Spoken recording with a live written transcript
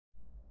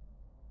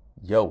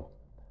Yo,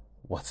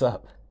 what's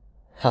up?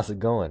 How's it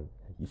going?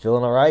 You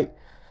feeling all right?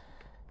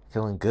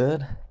 Feeling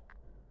good?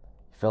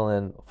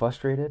 Feeling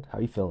frustrated? How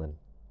you feeling?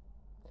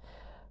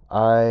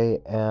 I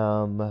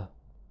am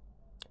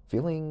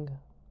feeling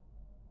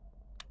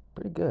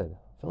pretty good.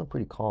 Feeling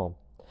pretty calm.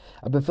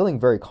 I've been feeling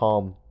very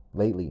calm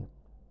lately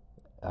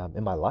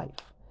in my life.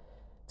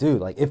 Dude,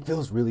 like it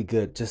feels really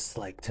good just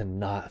like to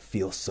not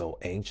feel so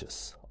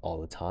anxious all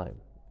the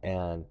time.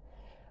 And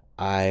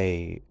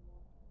I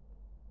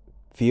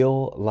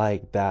feel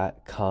like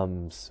that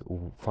comes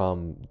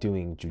from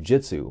doing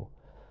jujitsu.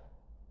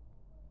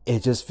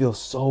 It just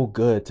feels so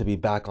good to be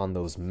back on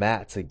those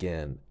mats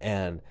again.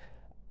 And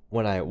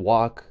when I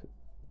walk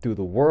through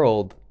the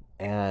world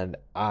and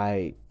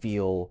I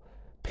feel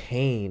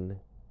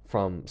pain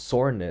from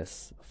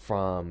soreness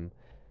from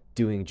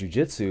doing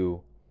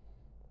jujitsu,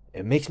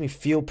 it makes me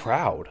feel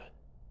proud.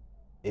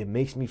 It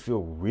makes me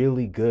feel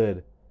really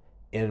good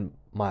in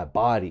my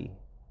body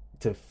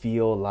to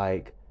feel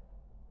like,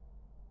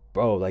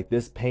 bro, like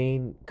this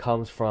pain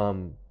comes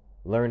from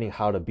learning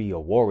how to be a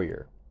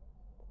warrior.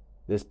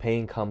 This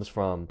pain comes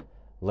from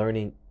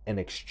learning an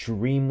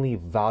extremely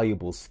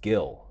valuable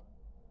skill.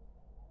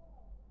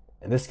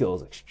 And this skill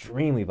is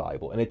extremely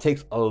valuable. And it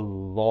takes a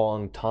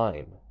long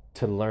time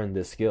to learn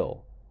this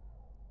skill.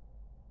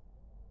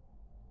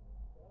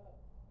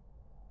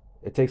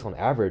 It takes on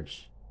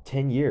average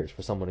 10 years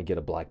for someone to get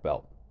a black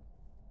belt.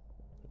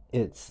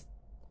 It's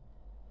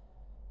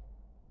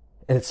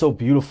and it's so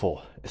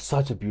beautiful. It's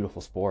such a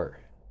beautiful sport.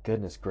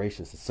 Goodness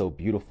gracious, it's so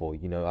beautiful.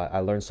 I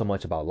learned so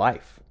much about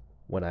life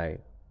when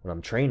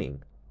I'm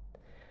training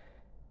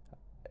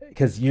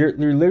because you're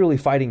literally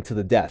fighting to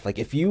the death. Like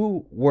if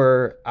you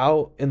were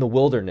out in the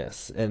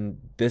wilderness and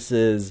this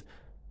is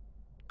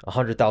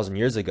 100,000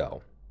 years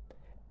ago,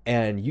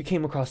 and you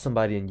came across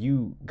somebody and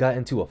you got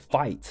into a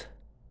fight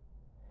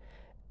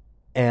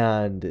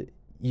and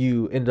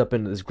you ended up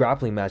in this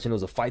grappling match and it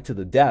was a fight to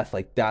the death,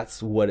 like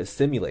that's what it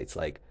simulates,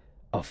 like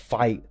a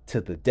fight to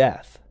the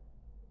death.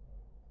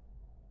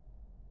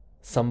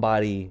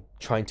 Somebody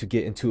trying to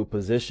get into a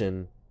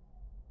position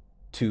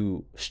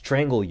to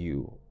strangle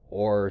you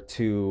or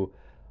to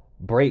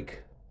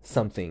break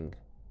something,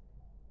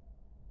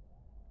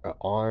 an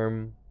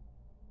arm,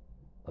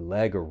 a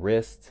leg, a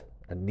wrist,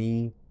 a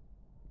knee.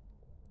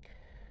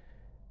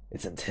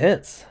 It's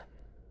intense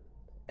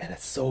and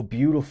it's so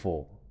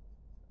beautiful.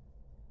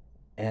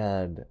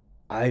 And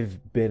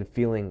I've been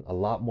feeling a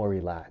lot more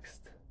relaxed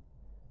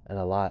and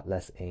a lot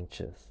less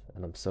anxious.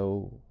 And I'm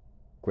so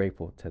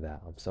grateful to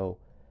that. I'm so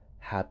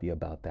happy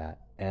about that.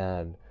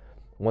 And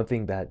one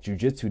thing that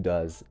jujitsu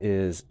does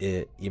is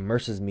it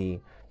immerses me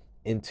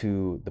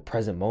into the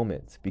present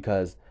moment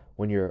because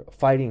when you're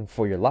fighting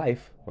for your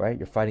life, right?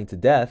 You're fighting to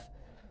death,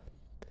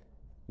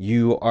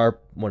 you are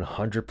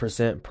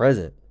 100%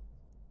 present.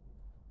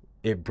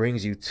 It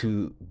brings you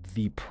to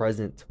the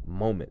present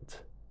moment.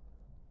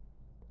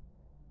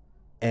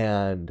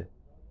 And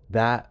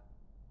that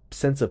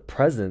sense of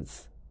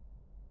presence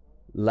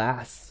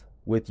lasts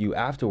with you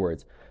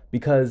afterwards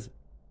because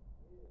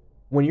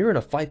when you're in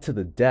a fight to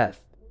the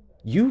death,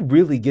 you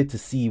really get to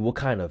see what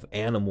kind of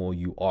animal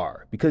you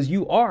are because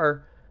we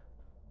are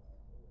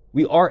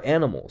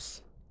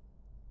animals.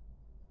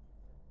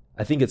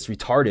 I think it's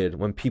retarded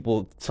when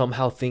people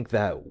somehow think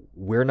that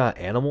we're not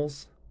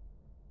animals.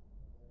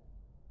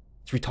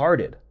 It's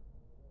retarded.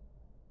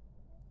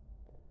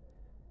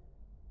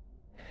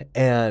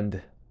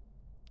 And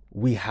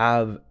we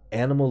have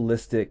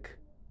animalistic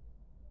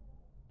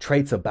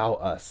traits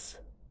about us.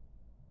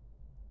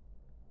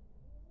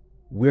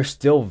 We're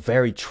still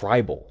very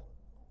tribal.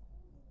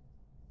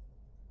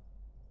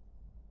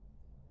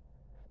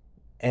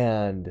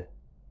 And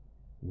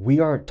we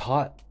aren't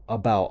taught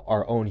about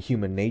our own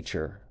human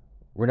nature.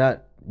 We're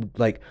not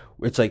like,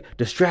 it's like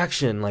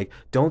distraction. Like,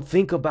 don't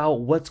think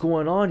about what's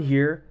going on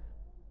here.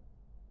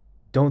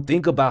 Don't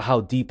think about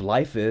how deep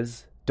life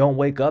is. Don't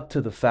wake up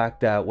to the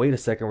fact that, wait a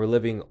second, we're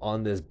living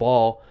on this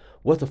ball.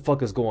 What the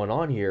fuck is going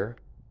on here?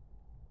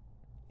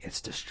 It's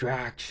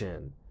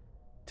distraction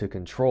to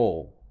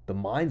control the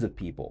minds of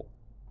people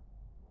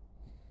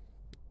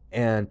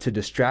and to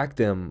distract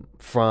them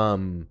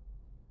from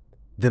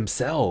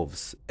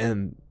themselves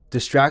and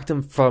distract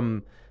them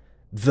from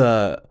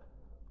the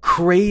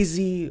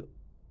crazy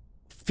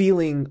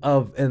feeling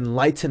of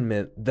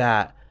enlightenment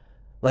that,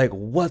 like,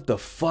 what the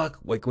fuck,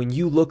 like when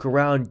you look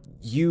around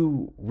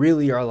you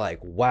really are like,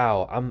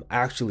 wow, I'm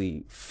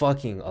actually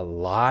fucking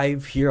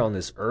alive here on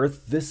this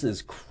earth. This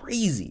is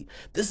crazy.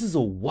 This is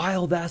a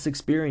wild ass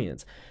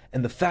experience.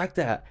 And the fact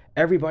that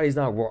everybody's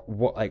not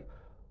like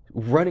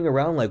running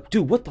around like,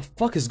 dude, what the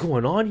fuck is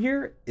going on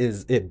here,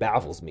 is it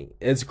baffles me.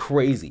 It's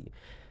crazy.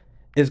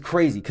 It's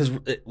crazy because,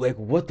 like,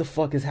 what the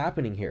fuck is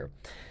happening here?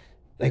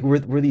 Like,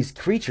 we're these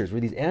creatures,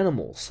 we're these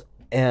animals,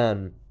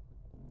 and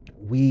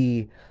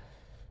we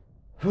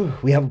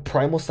we have a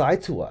primal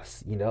side to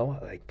us,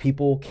 like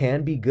people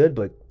can be good,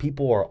 but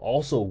people are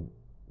also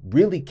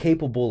really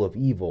capable of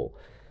evil.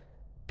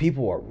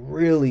 People are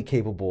really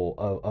capable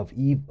of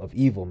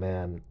evil,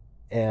 man.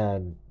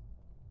 And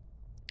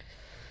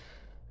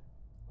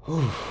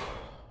You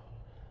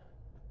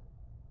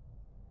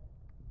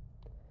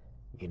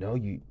know,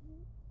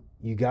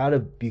 you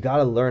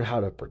gotta learn how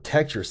to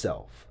protect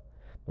yourself,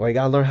 or you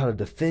gotta learn how to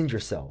defend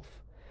yourself.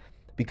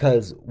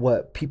 Because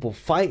what people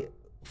fight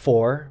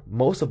for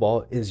most of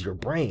all is your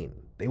brain.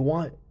 They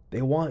want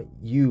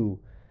you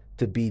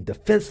to be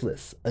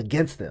defenseless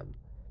against them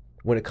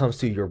when it comes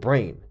to your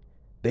brain.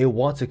 They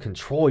want to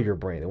control your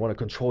brain. They want to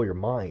control your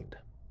mind.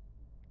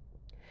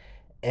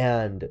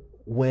 And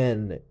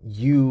when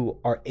you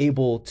are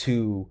able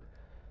to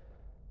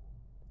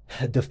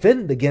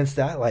defend against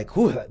that, like,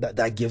 whew,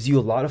 that gives you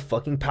a lot of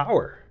fucking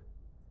power.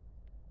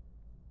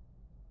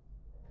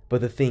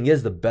 But the thing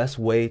is, the best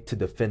way to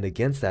defend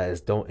against that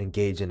is don't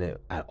engage in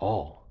it at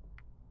all.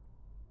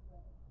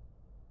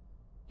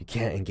 You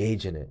can't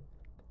engage in it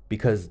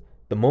because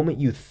the moment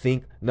you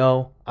think,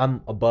 no,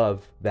 I'm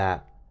above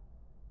that,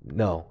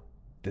 no,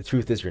 the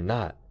truth is you're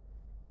not.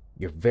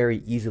 You're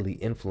very easily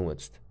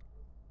influenced.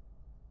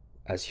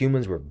 As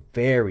humans, we're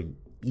very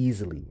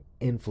easily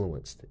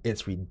influenced.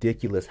 It's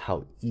ridiculous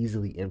how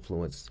easily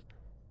influenced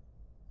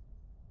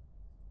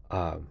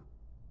um,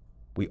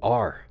 we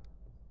are.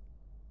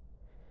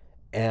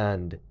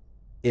 And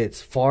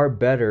it's far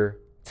better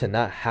to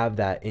not have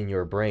that in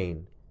your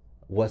brain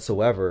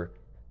whatsoever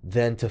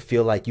than to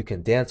feel like you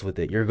can dance with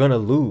it. You're going to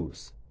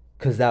lose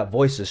because that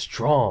voice is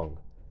strong.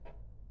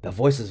 That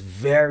voice is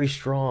very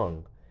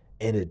strong,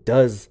 and it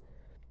does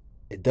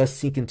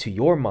sink into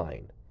your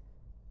mind.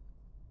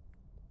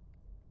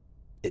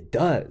 It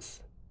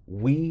does.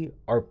 We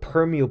are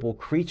permeable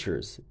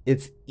creatures.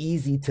 It's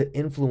easy to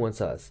influence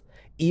us.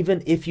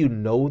 Even if you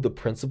know the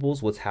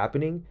principles, what's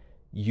happening,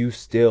 you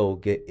still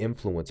get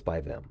influenced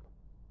by them.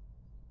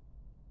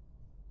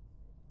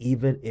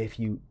 Even if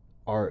you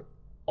are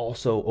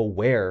also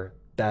aware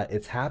that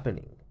it's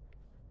happening.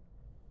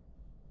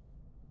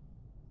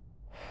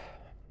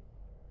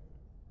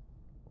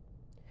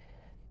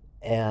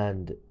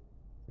 And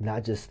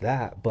not just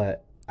that,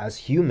 but as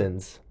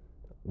humans,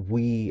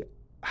 we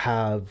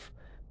have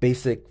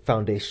basic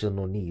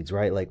foundational needs,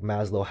 right? Like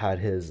Maslow had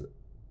his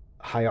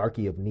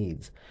hierarchy of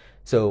needs.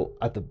 So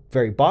at the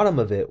very bottom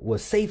of it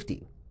was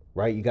safety,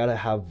 right? You got to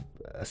have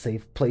a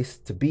safe place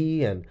to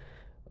be and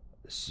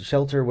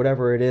shelter,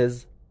 whatever it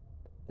is.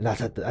 And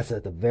that's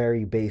at the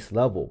very base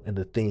level. And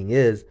the thing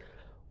is,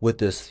 with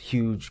this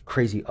huge,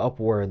 crazy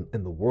uproar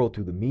in the world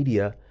through the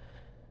media,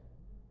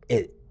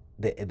 it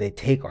they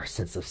take our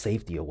sense of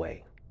safety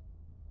away.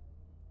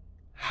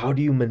 How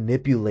do you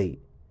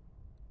manipulate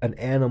an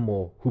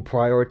animal who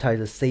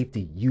prioritizes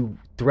safety? You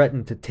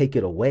threaten to take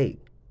it away.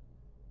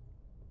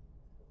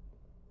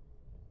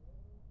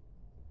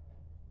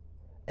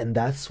 And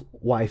that's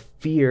why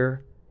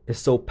fear is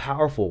so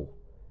powerful.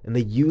 And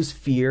they use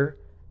fear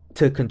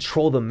to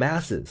control the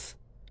masses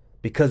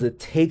because it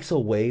takes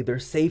away their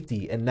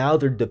safety. And now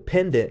they're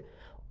dependent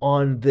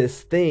on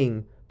this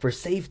thing for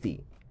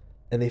safety.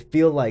 And they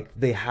feel like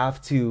they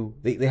have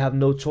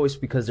no choice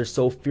because they're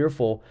so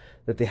fearful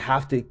that they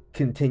have to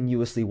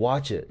continuously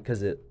watch it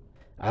because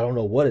I don't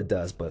know what it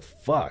does, but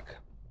fuck,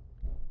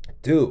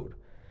 dude.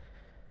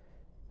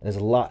 There's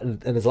a lot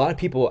of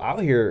people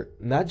out here,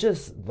 not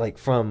just like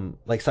from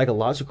like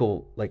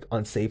psychological like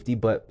unsafety,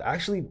 but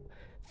actually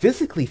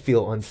physically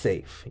feel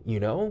unsafe,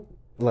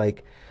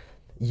 like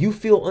you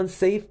feel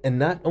unsafe, and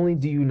not only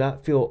do you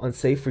not feel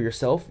unsafe for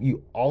yourself,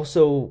 you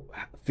also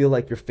feel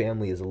like your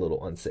family is a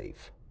little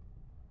unsafe.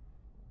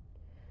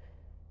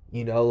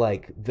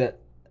 Like that,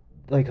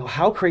 like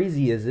how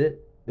crazy is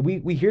it?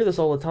 We hear this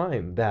all the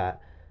time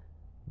that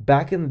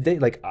back in the day,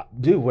 like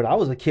dude, when I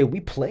was a kid, we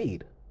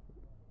played.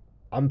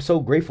 I'm so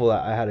grateful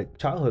that I had a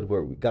childhood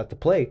where we got to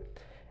play.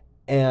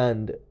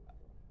 And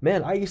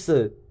man, I used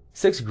to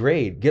sixth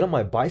grade get on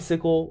my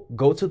bicycle,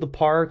 go to the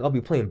park. I'll be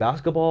playing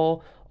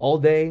basketball all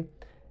day,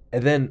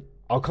 and then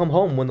I'll come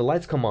home when the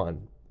lights come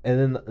on, and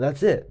then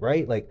that's it,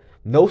 right? Like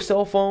no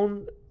cell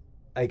phone.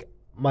 Like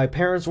my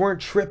parents weren't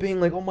tripping.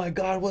 Like, oh my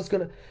god, what's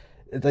gonna?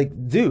 It's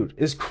like, dude,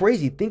 it's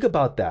crazy. Think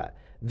about that.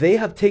 They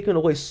have taken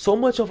away so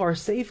much of our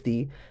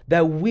safety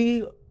that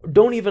we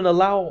don't even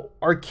allow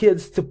our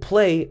kids to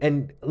play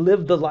and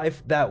live the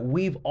life that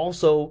we've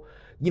also,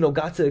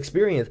 got to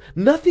experience.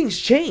 Nothing's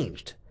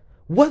changed.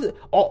 What?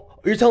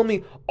 You're telling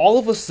me all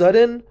of a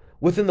sudden,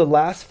 within the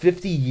last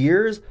 50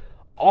 years,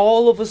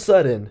 all of a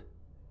sudden,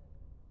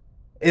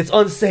 it's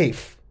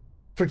unsafe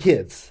for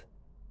kids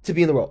to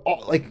be in the world.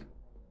 Like,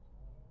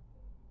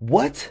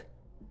 what?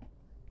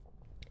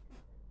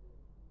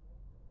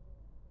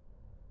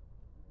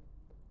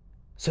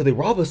 So they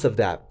rob us of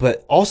that.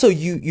 But also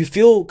you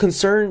feel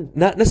concerned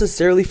not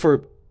necessarily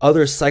for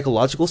other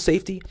psychological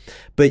safety,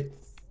 but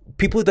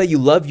people that you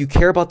love, you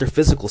care about their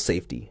physical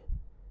safety.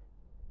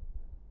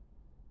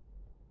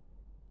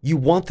 You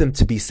want them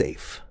to be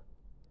safe.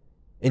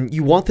 And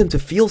you want them to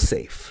feel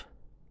safe.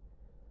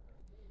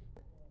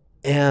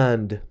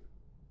 And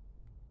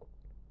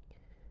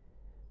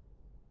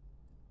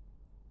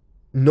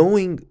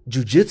knowing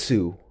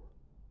jujitsu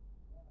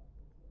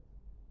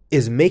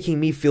is making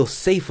me feel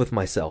safe with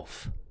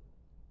myself.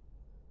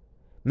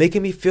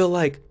 Making me feel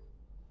like,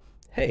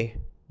 hey,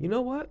 you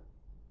know what?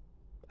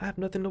 I have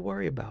nothing to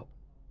worry about.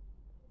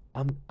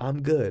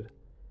 I'm good.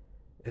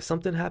 If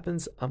something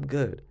happens, I'm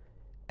good.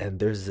 And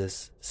there's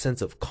this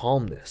sense of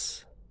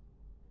calmness,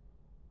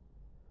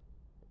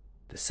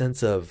 the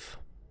sense of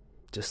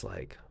just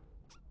like,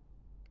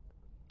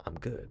 I'm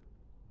good.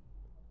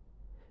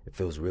 It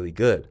feels really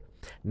good.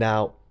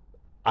 Now,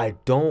 I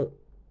don't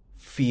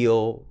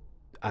feel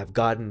I've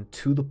gotten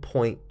to the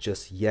point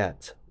just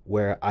yet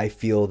where I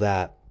feel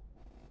that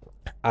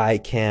I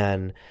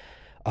can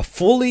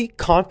fully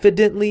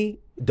confidently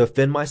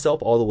defend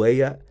myself all the way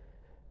yet.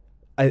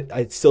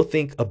 I still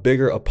think a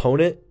bigger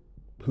opponent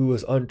who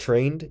is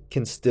untrained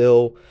can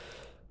still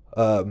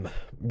um,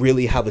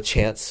 really have a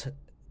chance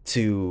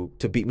to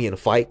beat me in a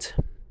fight.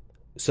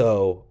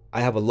 So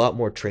I have a lot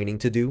more training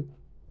to do,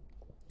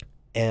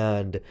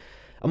 and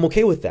I'm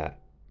okay with that.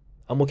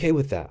 I'm okay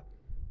with that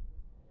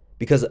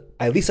because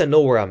at least I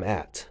know where I'm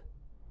at.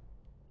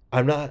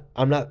 I'm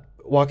not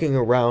walking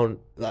around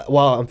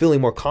while I'm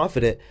feeling more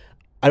confident.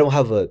 I don't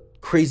have a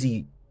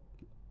crazy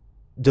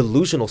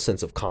delusional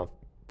sense of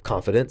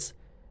confidence.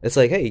 It's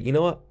like, hey, you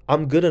know what?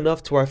 I'm good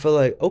enough to where I feel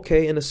like,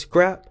 okay, in a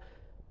scrap,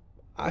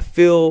 I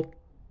feel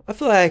I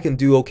feel like I can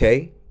do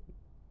okay.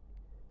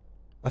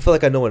 I feel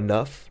like I know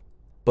enough.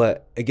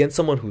 But against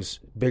someone who's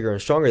bigger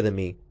and stronger than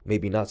me,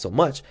 maybe not so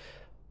much.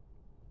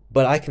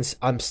 But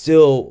I'm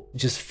still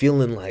just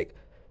feeling like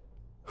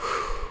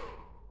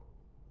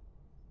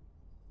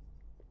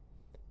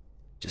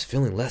just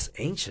feeling less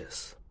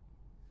anxious.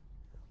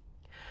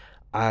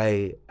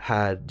 I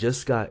had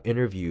just got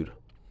interviewed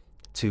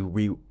to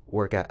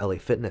rework at LA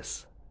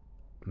Fitness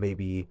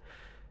maybe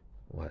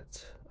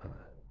what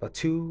about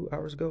 2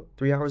 hours ago,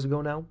 3 hours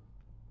ago now.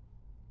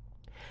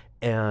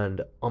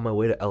 And on my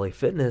way to LA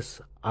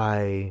Fitness,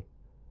 I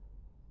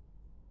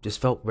just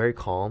felt very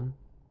calm.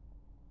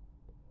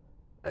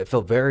 I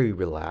felt very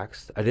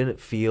relaxed. I didn't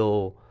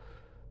feel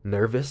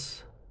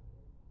nervous.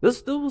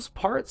 There's those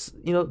parts,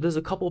 there's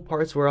a couple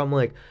parts where I'm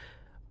like,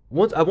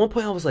 once at one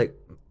point I was like,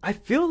 I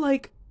feel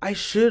like I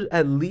should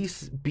at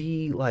least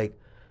be like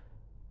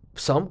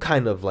some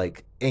kind of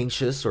like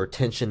anxious or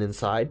tension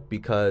inside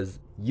because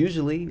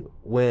usually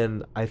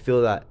when I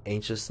feel that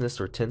anxiousness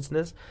or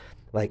tenseness,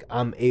 like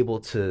I'm able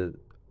to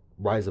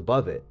rise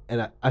above it.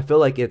 And I feel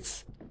like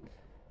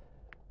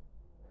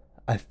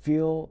I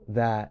feel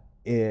that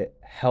it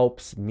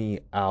helps me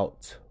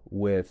out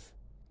with,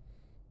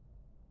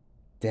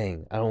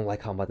 dang, I don't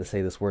like how I'm about to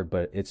say this word,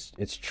 but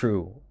it's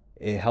true.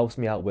 It helps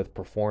me out with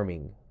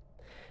performing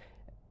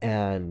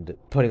and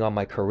putting on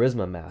my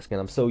charisma mask, and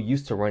I'm so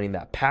used to running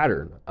that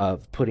pattern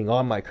of putting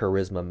on my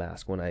charisma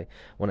mask. When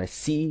I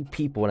see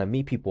people, when I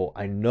meet people,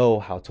 I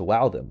know how to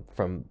wow them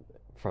from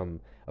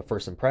a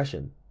first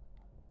impression,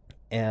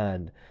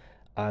 and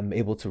I'm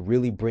able to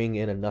really bring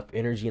in enough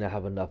energy, and I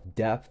have enough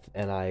depth,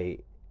 and I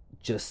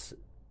just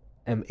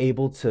am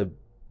able to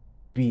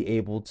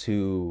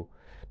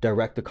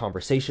direct the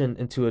conversation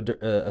into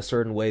a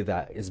certain way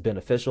that is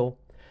beneficial.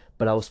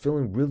 But I was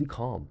feeling really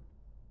calm.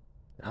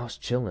 I was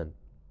chilling.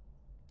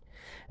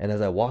 And as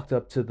I walked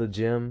up to the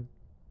gym,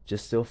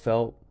 just still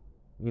felt,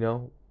 you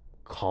know,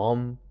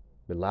 calm,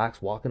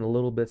 relaxed, walking a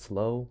little bit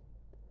slow.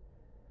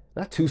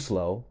 Not too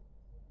slow,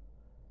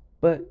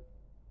 but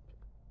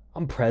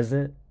I'm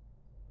present.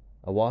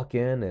 I walk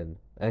in and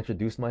I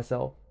introduce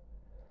myself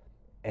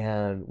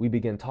and we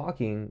begin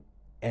talking,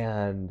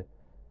 and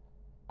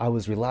I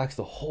was relaxed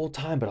the whole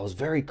time, but I was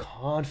very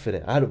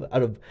confident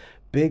out of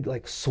big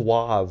like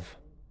suave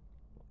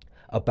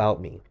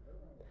about me.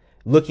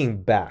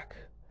 Looking back,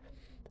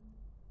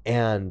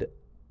 and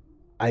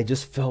I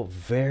just felt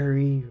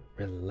very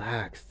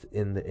relaxed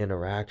in the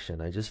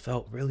interaction. I just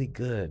felt really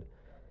good.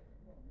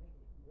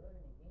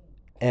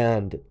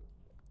 And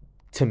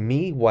to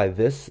me, why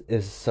this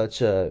is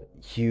such a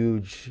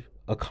huge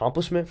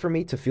accomplishment for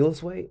me to feel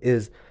this way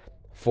is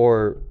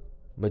for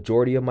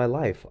majority of my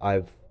life,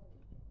 I've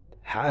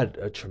had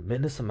a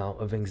tremendous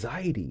amount of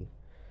anxiety.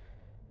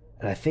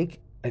 And I think,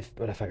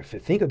 but if I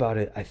think about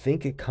it, I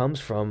think it comes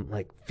from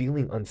like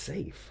feeling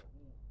unsafe.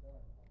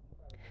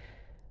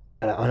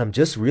 And I'm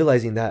just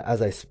realizing that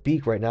as I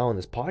speak right now on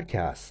this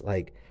podcast,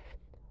 like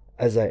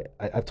as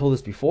I've told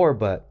this before,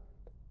 but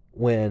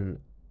when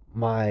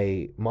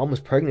my mom was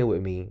pregnant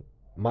with me,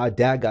 my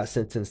dad got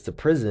sentenced to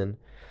prison.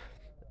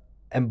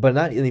 And but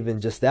not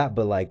even just that,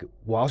 but like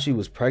while she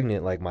was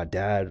pregnant, like my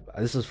dad,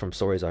 this is from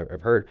stories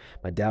I've heard,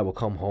 my dad will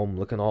come home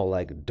looking all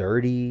like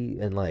dirty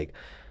and like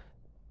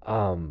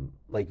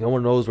no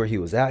one knows where he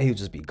was at. He would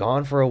just be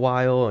gone for a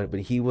while, but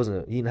he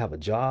didn't have a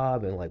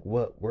job, and like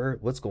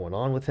what's going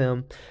on with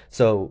him.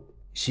 So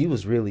he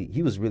was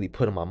really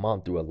putting my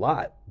mom through a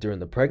lot during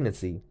the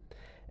pregnancy.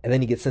 And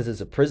then he gets sentenced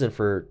to prison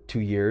for 2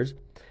 years.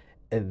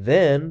 And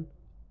then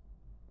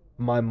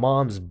my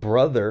mom's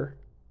brother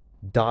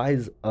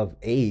dies of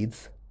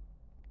AIDS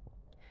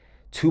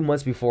 2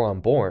 months before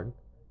I'm born.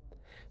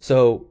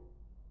 So,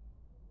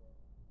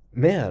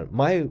 man,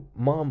 my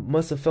mom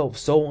must have felt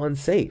so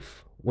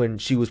unsafe when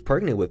she was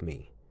pregnant with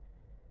me.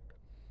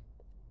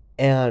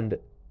 And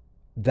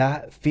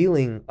that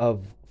feeling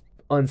of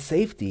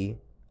unsafety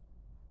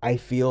I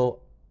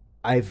feel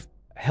I've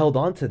held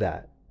on to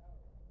that.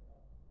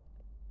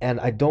 And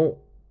I don't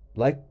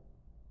like,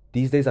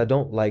 these days, I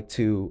don't like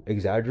to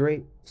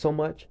exaggerate so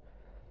much,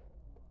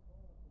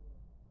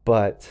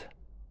 but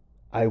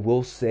I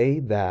will say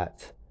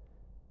that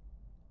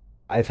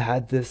I've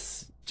had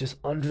this just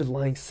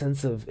underlying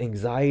sense of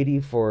anxiety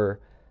for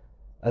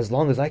as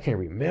long as I can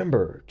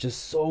remember.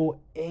 Just so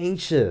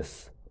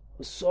anxious.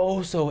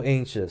 So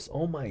anxious.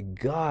 Oh my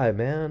God,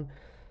 man.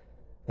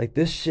 Like,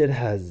 this shit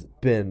has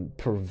been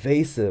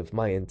pervasive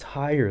my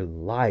entire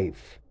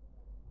life.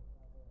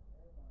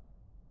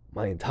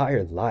 My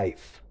entire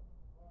life.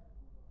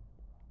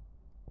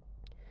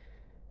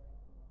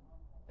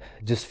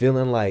 Just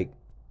feeling like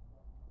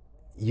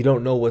you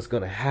don't know what's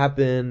going to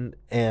happen.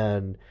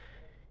 And,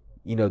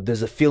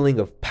 there's a feeling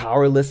of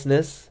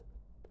powerlessness,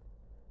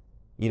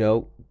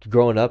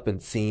 growing up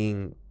and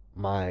seeing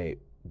my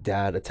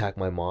dad attack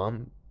my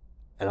mom,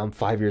 and I'm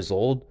 5 years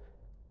old.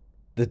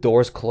 The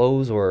doors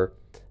close, or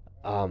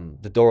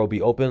the door will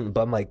be open,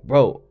 but I'm like,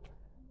 bro,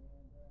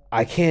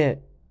 I can't,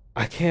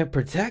 I can't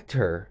protect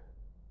her.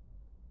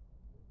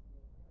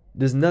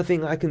 There's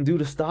nothing I can do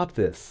to stop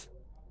this.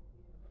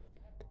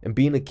 And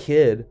being a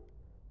kid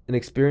and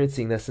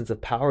experiencing that sense of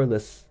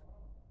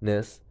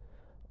powerlessness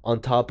on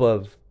top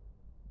of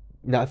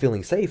not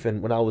feeling safe.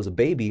 And when I was a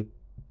baby,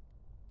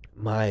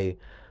 my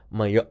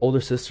my older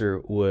sister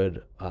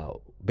would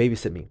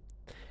babysit me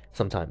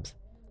sometimes,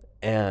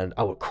 and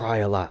I would cry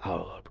a lot. I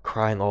was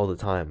crying all the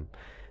time,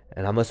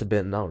 and I must have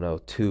been, I don't know,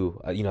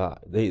 two.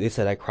 They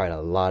said I cried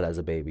a lot as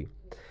a baby.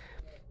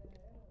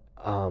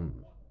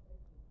 Um,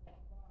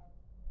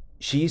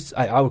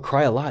 I would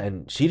cry a lot,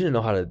 and she didn't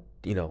know how to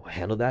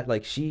handle that.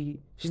 Like, she's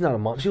not a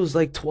mom. She was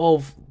like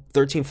 12,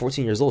 13,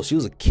 14 years old. She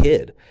was a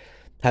kid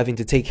having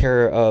to take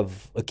care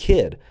of a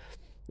kid.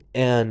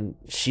 And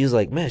she's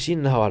like, man, she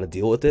didn't know how to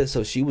deal with it.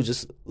 So she would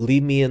just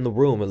leave me in the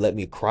room and let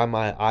me cry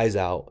my eyes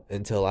out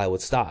until I would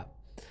stop.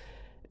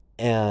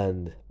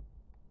 And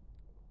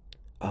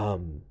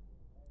um,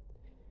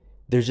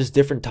 there's just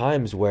different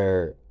times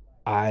where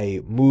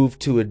I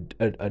moved to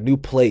a new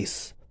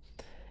place,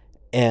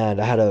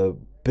 and I had to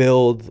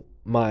build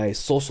my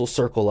social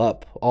circle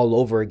up all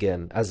over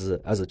again as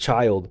a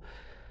child.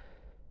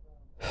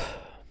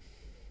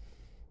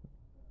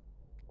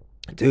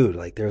 Dude,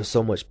 like, there was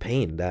so much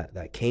pain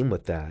that came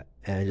with that,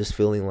 and just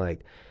feeling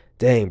like,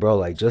 dang, bro,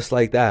 like, just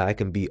like that I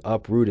can be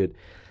uprooted.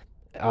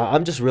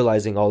 I'm just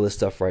realizing all this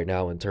stuff right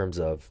now in terms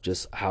of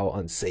just how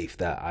unsafe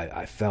that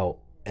I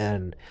felt,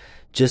 and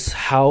just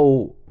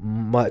how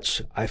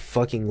much I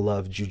fucking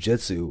love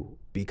jujitsu,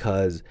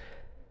 because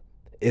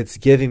it's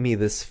giving me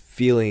this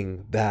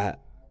feeling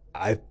that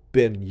I've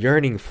been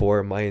yearning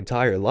for my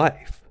entire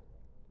life.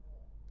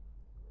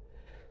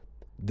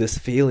 This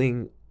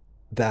feeling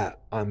that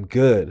I'm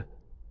good.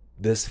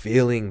 This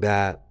feeling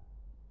that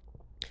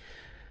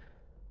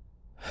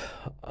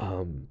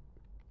um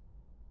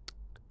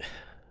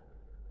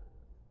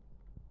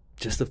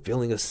just a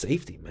feeling of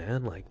safety,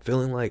 man. Like,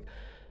 feeling like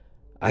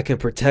I can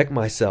protect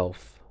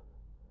myself.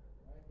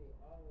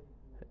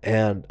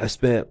 And I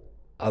spent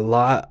a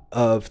lot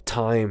of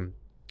time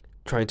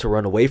trying to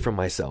run away from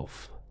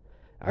myself.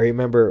 I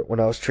remember when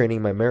I was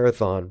training my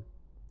marathon,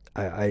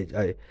 I I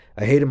I,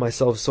 I hated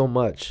myself so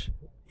much.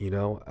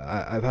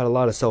 I've had a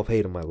lot of self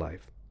hate in my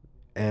life,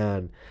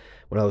 and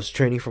when I was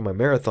training for my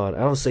marathon, I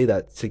don't say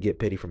that to get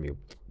pity from you.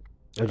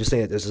 I'm just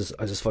saying this is,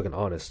 I'm just fucking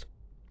honest.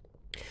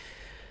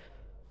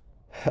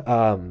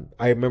 I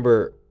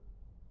remember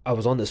I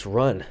was on this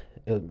run.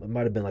 It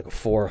might have been like a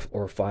 4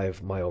 or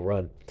 5 mile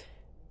run,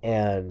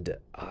 and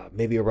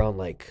maybe around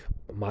like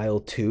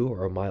mile 2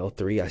 or mile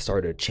 3, I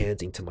started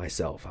chanting to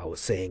myself. I was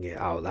saying it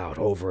out loud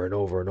over and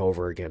over and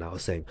over again. I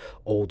was saying,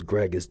 old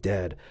Greg is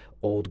dead,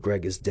 old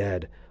Greg is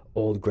dead,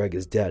 old Greg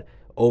is dead,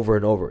 over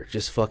and over,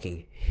 just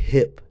fucking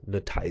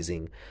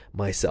hypnotizing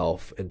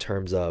myself in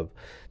terms of,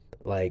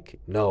 like,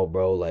 no,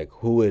 bro, like,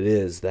 who it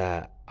is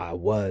that I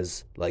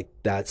was, like,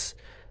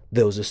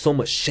 there was just so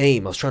much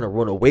shame. I was trying to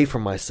run away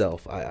from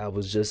myself. I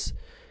was just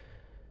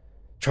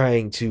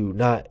trying to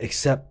not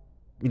accept,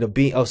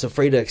 I was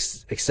afraid to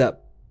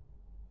accept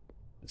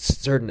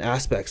certain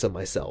aspects of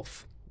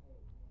myself.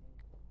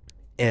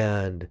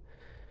 And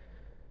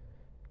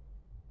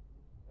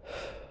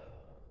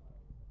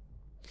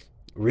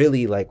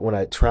really, like, when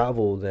I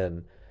traveled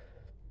and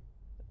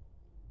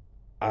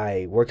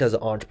I worked as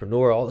an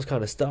entrepreneur, all this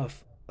kind of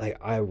stuff, like,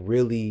 I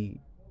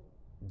really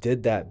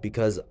did that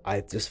because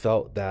I just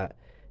felt that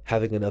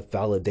having enough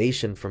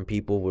validation from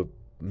people would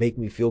make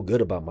me feel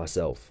good about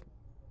myself.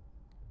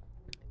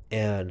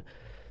 And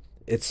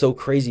it's so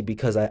crazy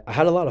because I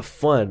had a lot of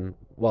fun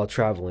while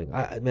traveling.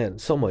 Man,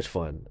 so much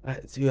fun. I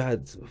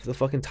had the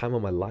fucking time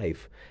of my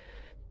life.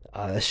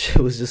 That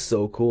shit was just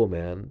so cool,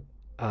 man.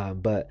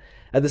 But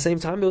at the same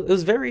time, it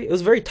was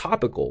very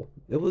topical.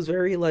 It was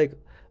very like,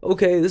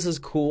 okay, this is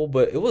cool,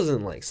 but it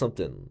wasn't like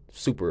something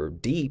super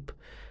deep,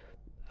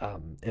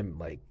 and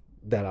like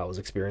that I was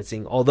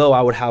experiencing. Although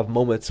I would have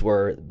moments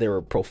where they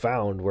were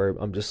profound, where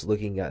I'm just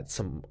looking at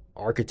some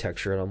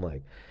architecture and I'm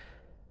like,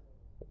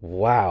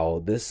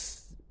 wow, this.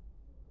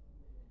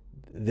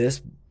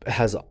 this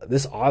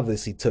this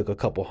obviously took a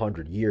couple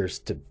hundred years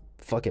to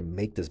fucking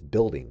make this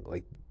building.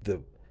 Like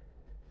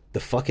the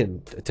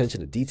fucking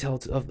attention to detail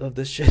of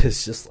this shit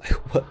is just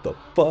like, what the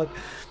fuck.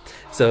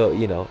 So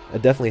I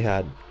definitely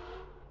had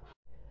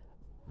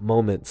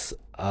moments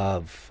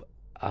of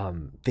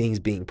things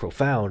being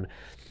profound.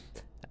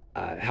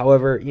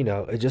 However,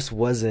 it just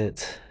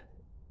wasn't.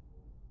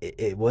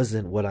 It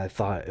wasn't what I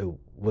thought it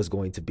was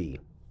going to be.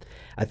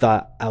 I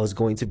thought I was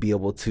going to be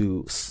able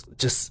to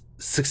just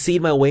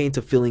succeed my way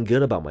into feeling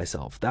good about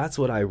myself. That's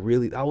what I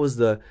really. That was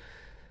the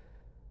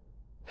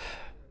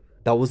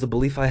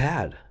belief I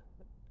had,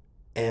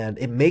 and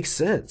it makes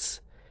sense.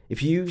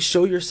 If you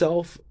show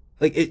yourself,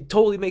 like, it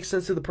totally makes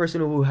sense to the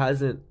person who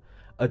hasn't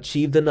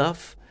achieved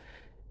enough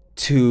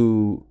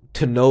to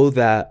know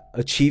that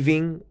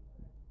achieving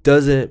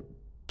doesn't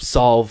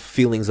solve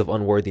feelings of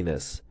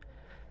unworthiness.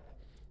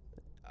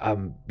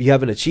 You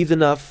haven't achieved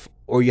enough,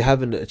 or you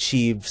haven't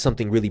achieved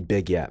something really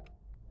big yet.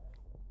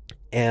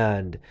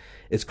 And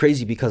it's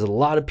crazy because a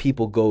lot of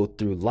people go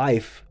through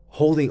life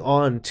holding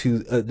on to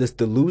this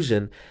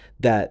delusion,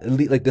 that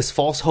like this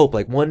false hope,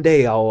 like one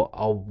day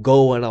I'll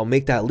go and I'll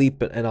make that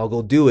leap and I'll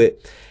go do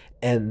it,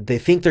 and they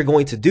think they're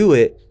going to do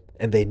it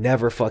and they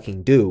never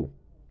fucking do.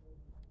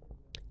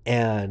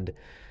 And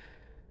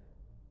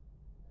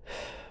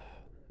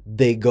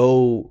they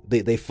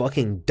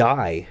fucking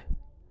die,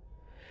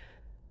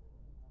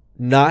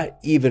 not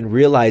even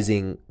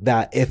realizing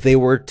that if they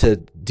were to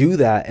do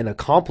that and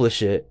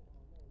accomplish it,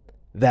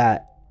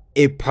 that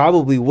it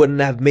probably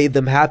wouldn't have made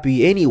them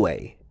happy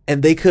anyway,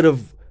 and they could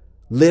have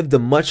lived a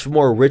much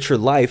more richer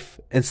life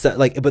instead.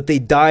 Like, but they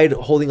died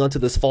holding on to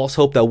this false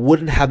hope that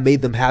wouldn't have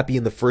made them happy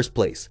in the first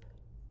place.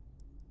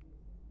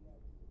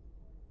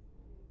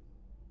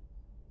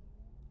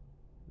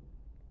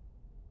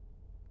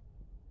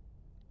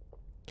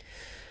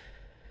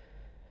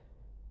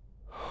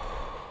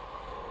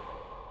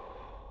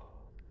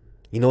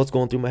 You know what's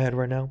going through my head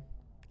right now?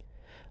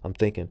 I'm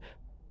thinking,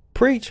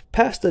 preach,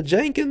 Pastor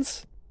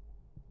Jenkins.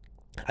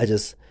 I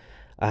just,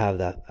 I have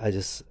that. I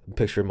just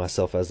picture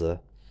myself as a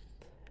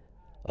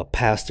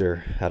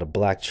pastor at a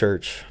black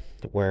church,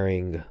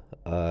 wearing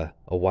a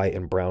white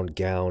and brown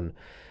gown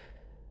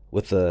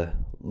with a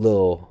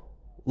little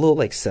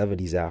like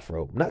 70s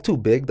afro. Not too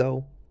big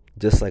though,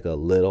 just like a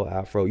little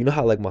afro. You know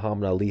how like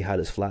Muhammad Ali had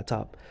his flat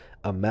top?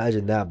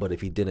 Imagine that, but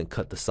if he didn't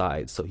cut the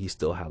sides, so he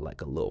still had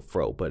like a little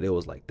fro, but it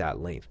was like that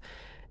length.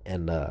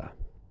 And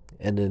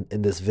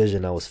in this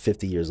vision, I was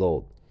 50 years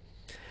old.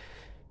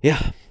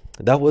 Yeah,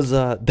 that was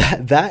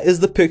that is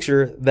the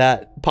picture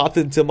that popped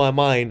into my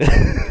mind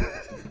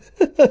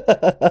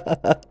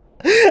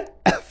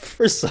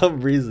for some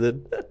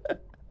reason.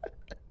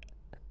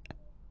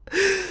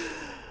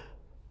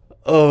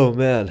 Oh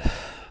man.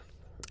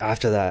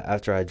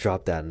 After I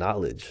dropped that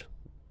knowledge.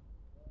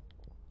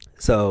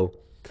 So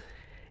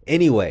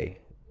anyway,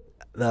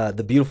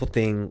 the beautiful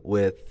thing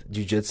with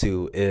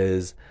jujitsu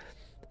is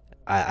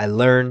I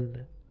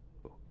learn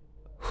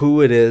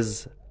who it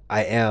is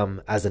I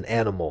am as an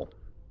animal,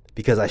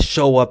 because I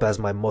show up as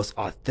my most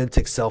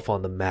authentic self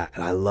on the mat,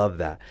 and I love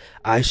that.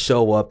 I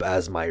show up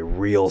as my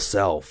real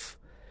self,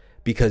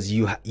 because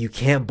you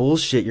can't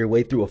bullshit your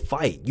way through a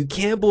fight. You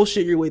can't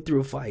bullshit your way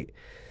through a fight.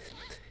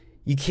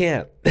 You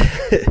can't.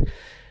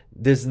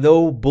 There's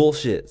no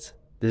bullshit.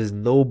 There's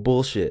no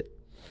bullshit.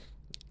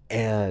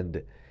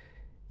 And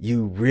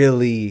you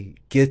really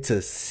get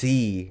to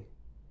see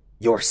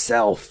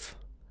yourself,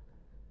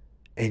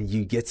 and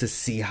you get to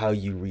see how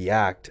you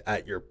react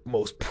at your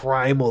most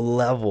primal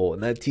level,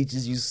 and that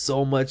teaches you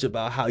so much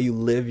about how you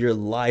live your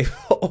life.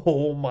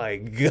 Oh my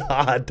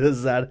god,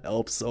 does that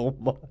help so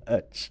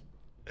much,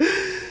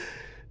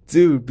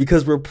 dude?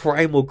 Because we're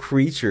primal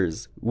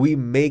creatures. We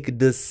make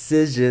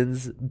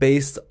decisions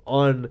based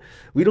on,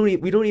 we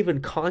don't even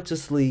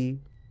consciously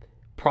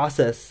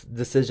process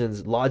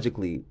decisions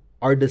logically.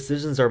 Our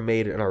decisions are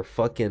made in our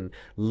fucking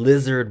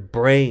lizard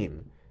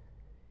brain.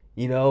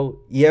 You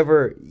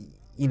ever,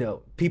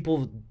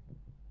 people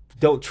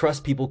don't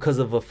trust people because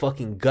of a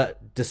fucking gut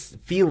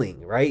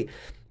feeling, right?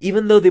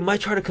 Even though they might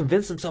try to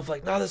convince themselves,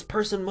 like, no, this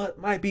person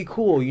might be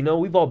cool.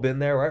 We've all been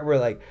there, right? We're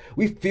like,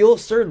 we feel a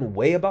certain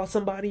way about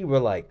somebody. We're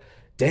like,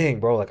 dang,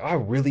 bro, like, I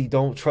really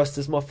don't trust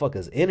this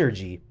motherfucker's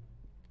energy.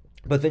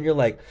 But then you're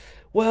like,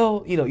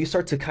 well, you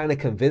start to kind of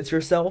convince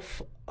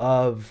yourself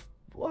of,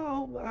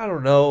 well, I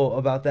don't know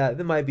about that.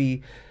 They might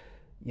be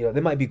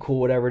cool,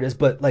 whatever it is,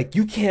 but like,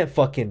 you can't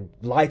fucking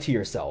lie to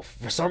yourself.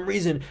 For some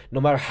reason,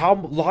 no matter how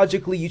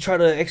logically you try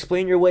to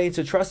explain your way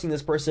into trusting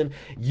this person,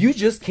 you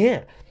just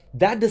can't.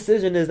 That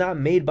decision is not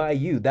made by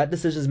you. That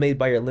decision is made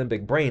by your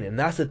limbic brain. And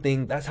that's the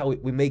thing. That's how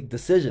we make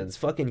decisions.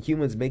 Fucking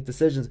humans make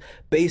decisions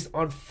based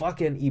on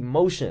fucking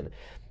emotion.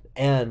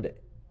 And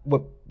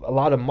what a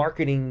lot of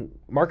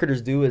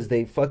marketers do is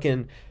they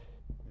fucking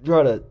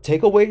try to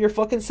take away your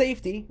fucking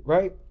safety,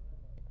 right?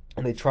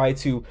 And they try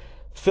to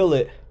fill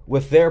it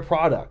with their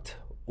product,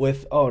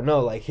 with, oh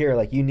no, like here,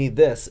 like you need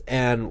this.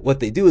 And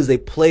what they do is they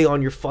play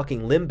on your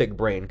fucking limbic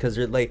brain, because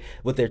they're like,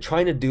 what they're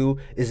trying to do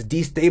is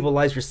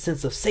destabilize your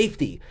sense of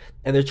safety,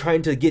 and they're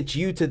trying to get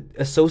you to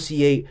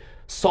associate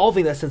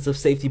solving that sense of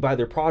safety by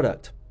their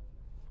product.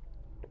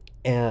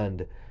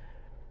 And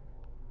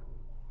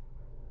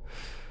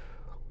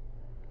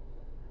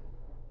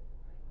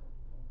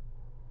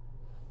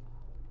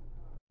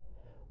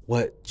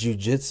what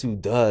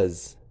jujitsu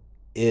does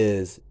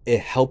is it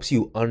helps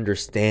you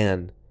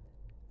understand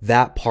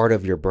that part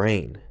of your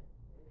brain.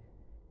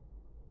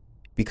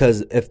 Because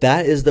if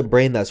that is the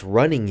brain that's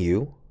running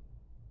you,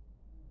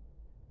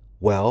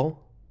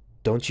 well,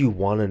 don't you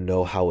want to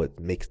know how it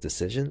makes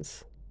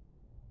decisions?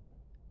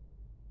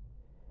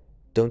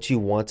 Don't you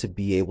want to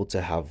be able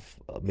to have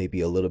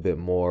maybe a little bit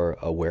more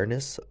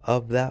awareness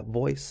of that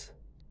voice?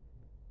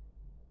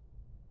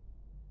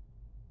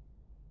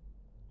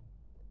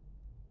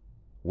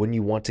 Wouldn't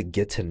you want to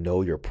get to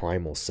know your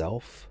primal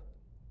self?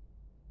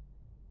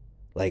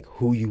 Like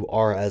who you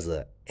are as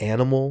an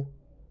animal?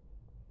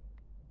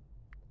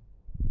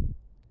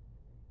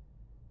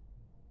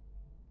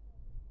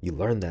 You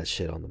learn that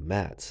shit on the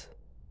mats.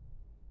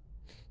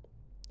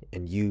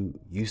 And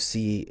you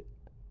see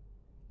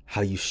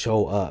how you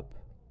show up.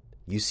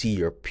 You see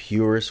your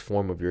purest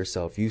form of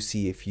yourself. You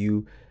see if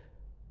you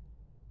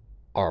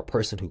are a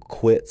person who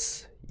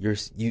quits. You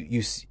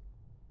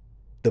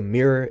the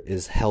mirror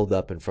is held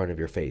up in front of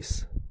your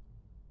face.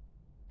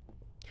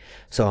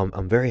 So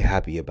I'm very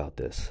happy about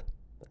this.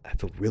 I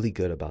feel really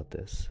good about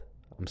this.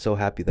 I'm so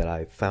happy that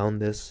I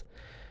found this.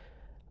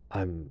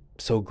 I'm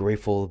so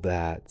grateful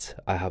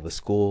that I have a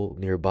school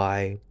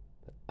nearby.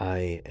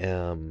 I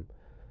am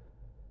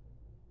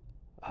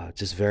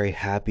just very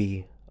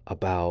happy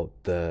about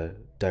the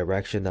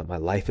direction that my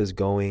life is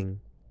going.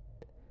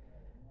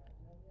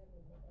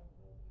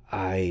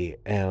 I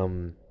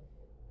am,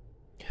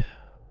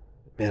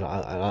 man,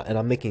 and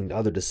I'm making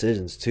other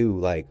decisions too,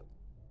 like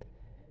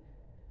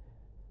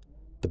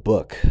the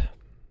book.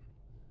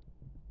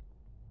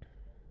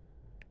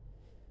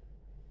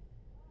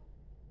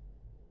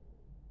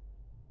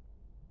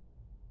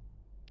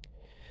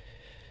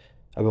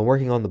 I've been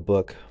working on the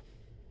book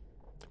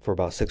for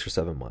about 6 or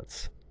 7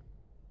 months.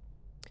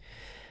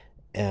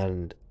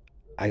 And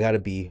I got to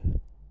be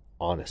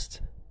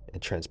honest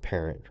and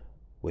transparent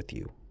with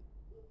you.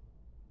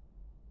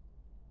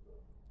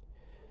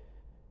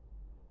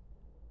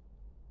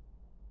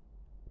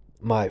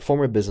 My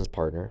former business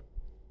partner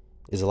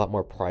is a lot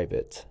more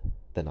private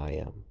than I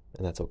am,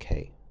 and that's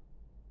okay.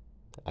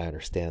 I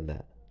understand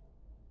that.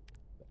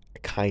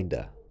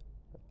 Kinda.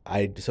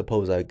 I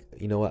suppose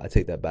you know what? I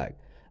take that back.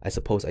 I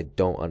suppose I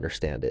don't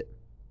understand it.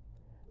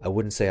 I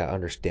wouldn't say I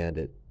understand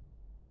it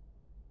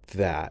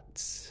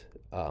that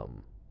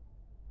um,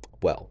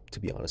 well, to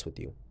be honest with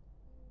you.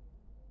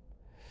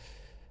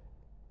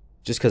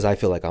 Just because I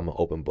feel like I'm an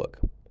open book.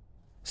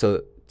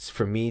 So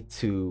for me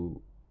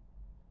to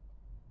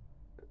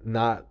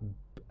not,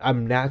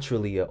 I'm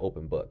naturally an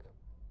open book.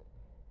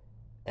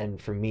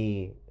 And for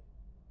me,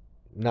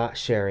 not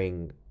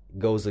sharing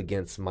goes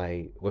against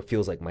my, what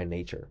feels like my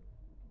nature.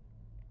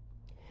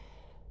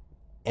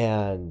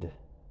 And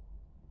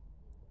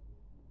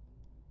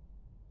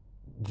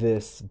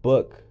this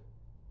book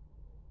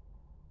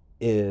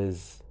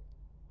is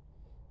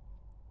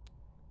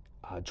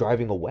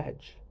driving a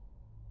wedge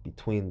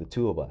between the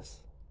two of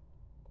us,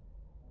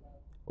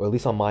 or at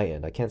least on my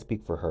end. I can't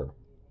speak for her.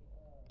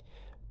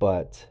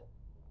 But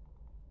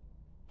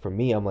for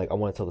me, I'm like, I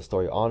want to tell the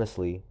story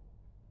honestly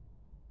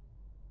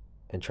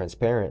and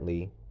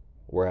transparently,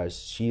 whereas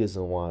she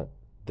doesn't want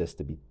this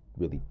to be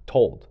really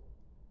told,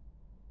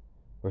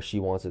 or she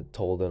wants it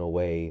told in a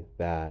way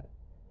that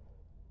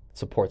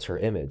supports her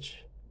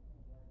image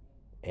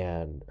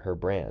and her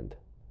brand,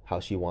 how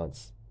she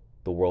wants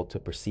the world to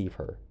perceive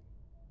her.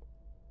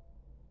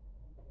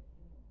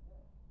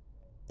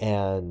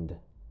 And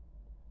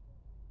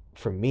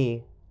for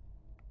me,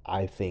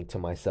 I think to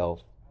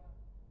myself,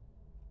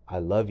 I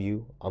love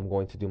you. I'm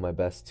going to do my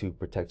best to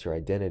protect your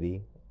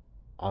identity.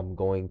 I'm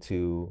going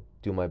to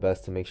do my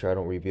best to make sure I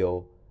don't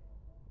reveal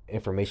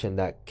information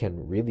that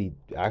can really,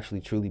 actually,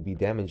 truly be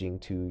damaging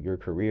to your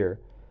career.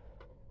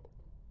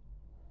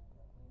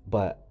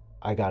 But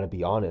I got to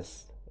be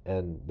honest.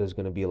 And there's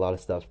going to be a lot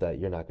of stuff that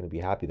you're not going to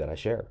be happy that I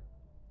share.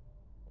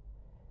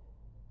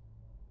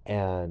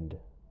 And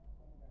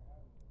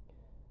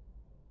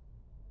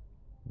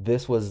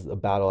this was a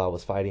battle I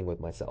was fighting with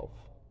myself.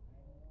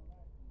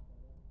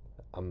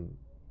 I'm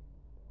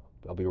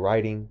I'll be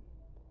writing,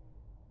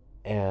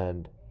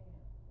 and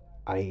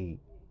I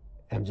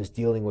am just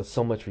dealing with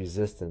so much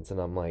resistance, and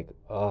I'm like,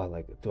 oh,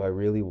 like do I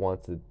really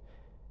want to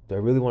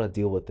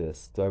deal with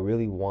this? Do I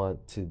really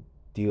want to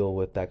deal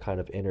with that kind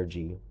of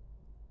energy?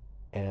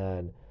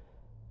 And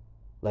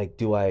like,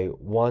 do I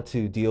want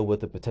to deal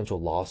with a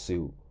potential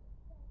lawsuit?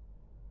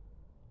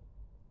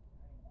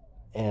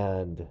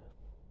 And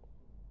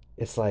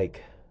it's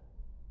like,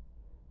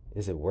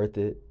 is it worth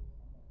it?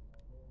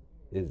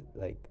 Is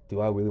like, do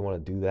I really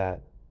want to do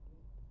that?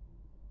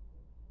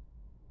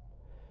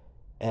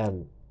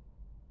 And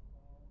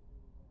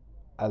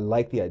I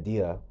like the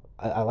idea.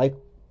 I like,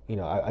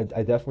 I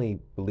definitely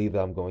believe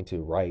that I'm going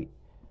to write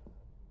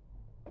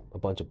a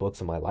bunch of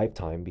books in my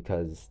lifetime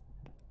because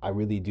I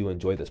really do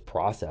enjoy this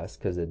process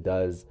because it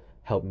does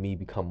help me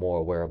become more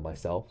aware of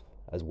myself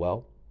as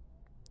well,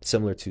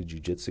 similar to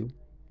jujitsu,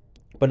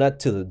 but not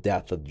to the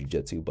depth of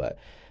jujitsu. But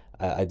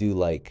I do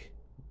like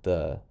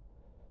the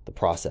the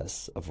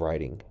process of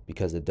writing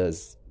because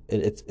it's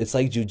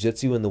like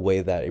jujitsu in the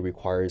way that it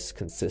requires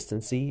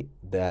consistency,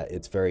 that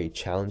it's very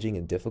challenging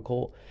and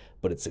difficult,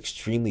 but it's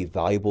extremely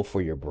valuable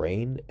for your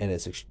brain and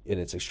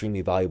it's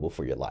extremely valuable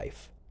for your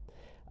life.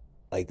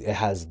 Like it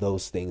has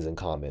those things in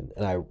common,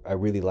 and I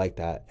really like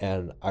that,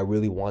 and I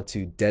really want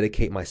to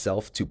dedicate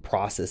myself to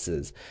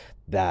processes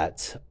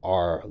that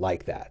are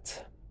like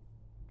that.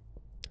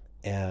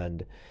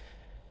 And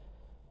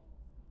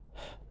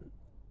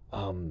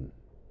um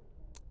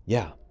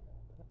yeah,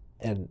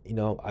 and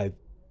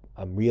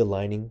I'm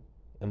realigning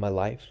in my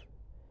life.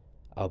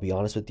 I'll be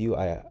honest with you,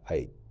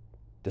 I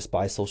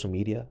despise social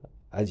media.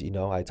 As you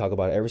know, I talk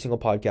about it every single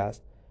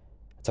podcast.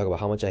 I talk about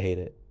how much I hate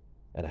it,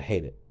 and I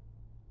hate it.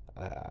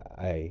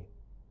 I if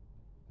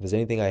there's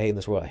anything I hate in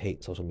this world, I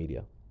hate social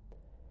media.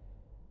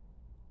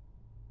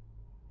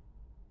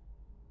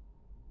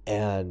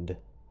 And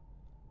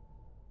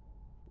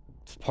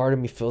part of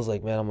me feels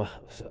like, man,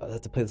 I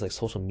have to play this like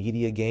social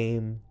media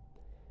game.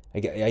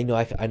 I know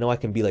I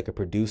can be like a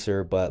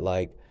producer, but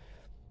like,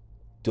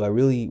 do I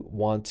really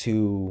want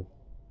to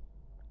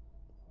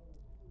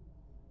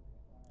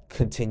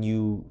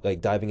continue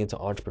like diving into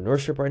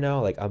entrepreneurship right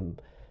now? Like I'm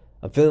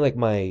feeling like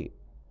my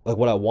like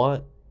what I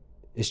want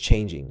is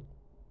changing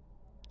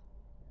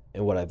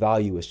and what I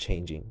value is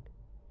changing.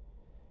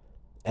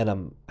 And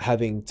I'm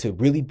having to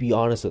really be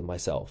honest with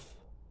myself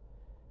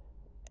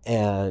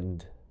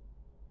and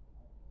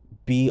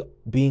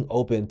being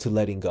open to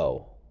letting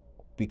go,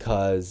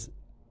 because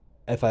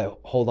if I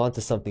hold on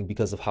to something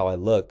because of how I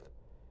look,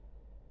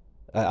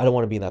 I don't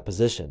want to be in that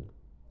position.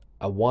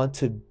 I want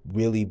to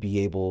really be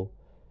able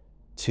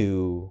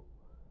to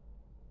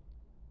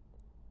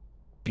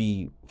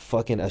be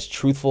fucking as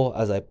truthful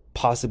as I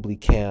possibly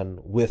can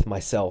with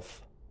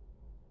myself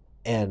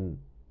and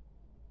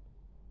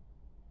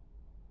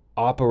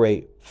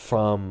operate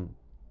from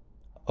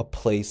a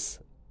place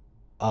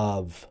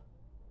of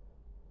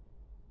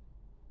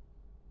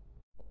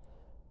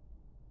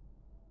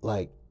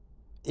like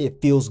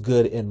it feels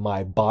good in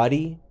my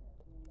body,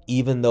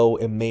 even though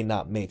it may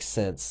not make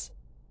sense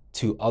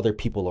to other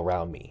people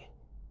around me.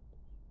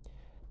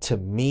 To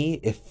me,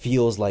 it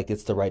feels like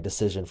it's the right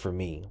decision for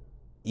me,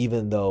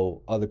 even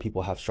though other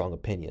people have strong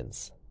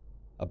opinions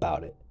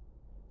about it.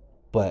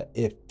 But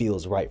it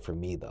feels right for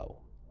me, though.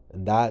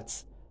 And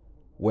that's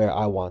where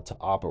I want to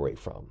operate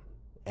from.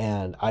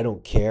 And I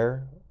don't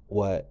care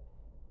what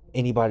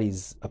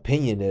anybody's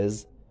opinion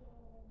is,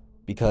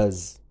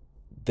 because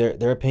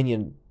their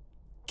opinion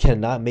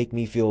cannot make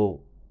me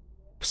feel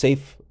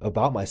safe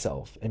about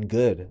myself and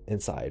good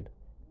inside.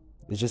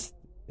 It's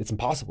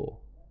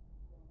impossible.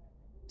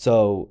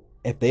 So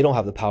if they don't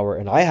have the power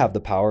and I have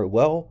the power,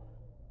 well,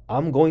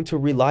 I'm going to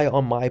rely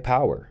on my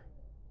power.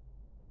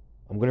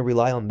 I'm going to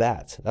rely on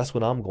that. That's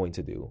what I'm going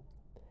to do.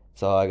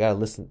 So I got to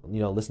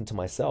listen to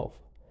myself.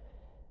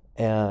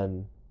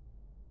 And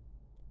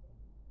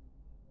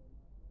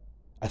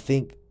I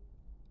think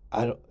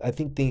I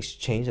think things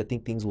change. I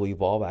think things will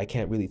evolve. I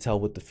can't really tell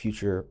what the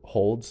future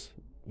holds.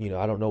 I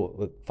don't know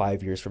what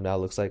 5 years from now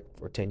looks like,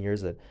 or 10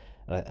 years. And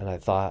I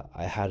thought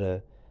I had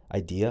a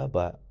idea,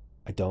 but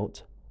I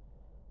don't.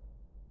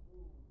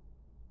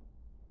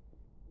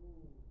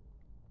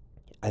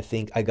 I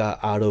think I got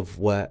out of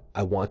what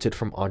I wanted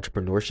from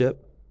entrepreneurship,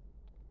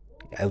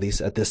 at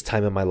least at this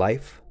time in my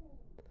life.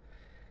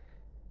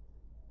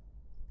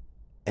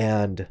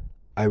 And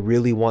I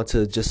really want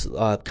to just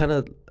kind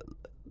of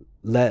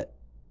let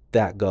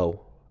that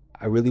go.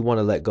 I really want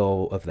to let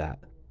go of that.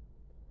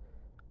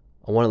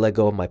 I want to let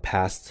go of my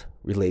past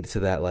related to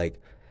that. Like,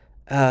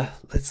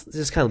 let's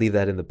just kind of leave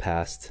that in the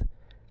past.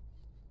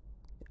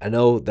 I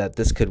know that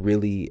this could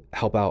really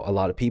help out a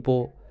lot of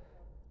people.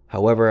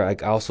 However, I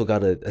also got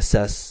to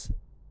assess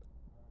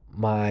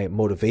my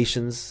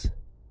motivations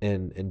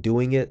in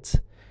doing it.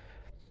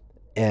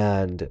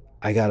 And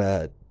I got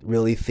to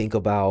really think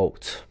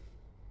about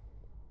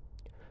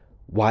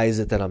why is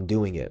it that I'm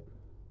doing it.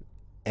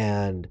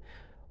 And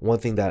one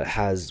thing that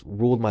has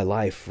ruled my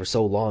life for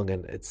so long,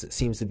 and it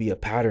seems to be a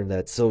pattern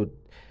that's so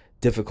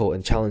difficult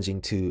and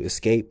challenging to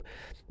escape,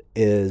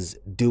 is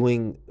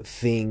doing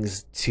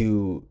things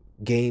to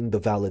gain the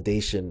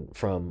validation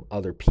from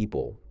other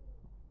people,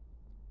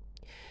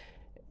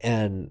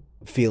 and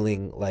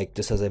feeling like,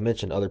 just as I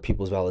mentioned, other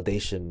people's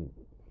validation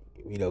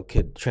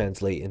could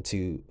translate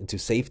into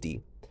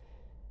safety.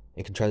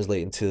 It can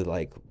translate into,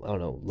 like, I don't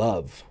know,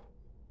 love.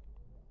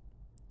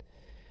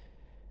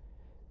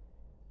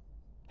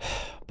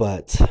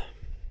 But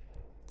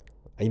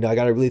I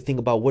got to really think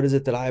about what is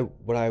it that I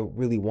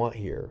really want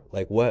here.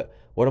 Like, what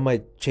am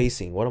I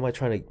chasing? What am I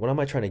trying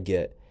to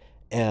get?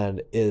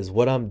 And is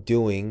what I'm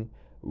doing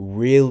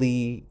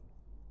really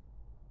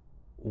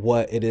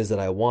what it is that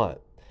I want?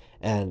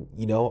 And,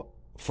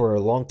 for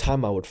a long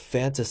time I would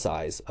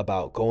fantasize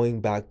about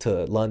going back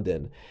to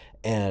London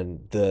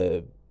and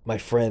the my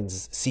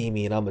friends see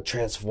me and I'm a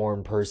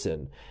transformed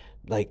person.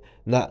 Like,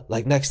 not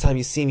like next time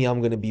you see me, I'm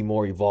going to be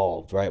more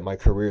evolved, right? My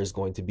career is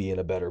going to be in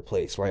a better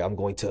place, right? I'm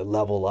going to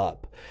level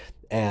up.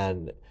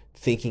 And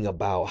thinking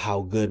about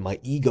how good my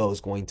ego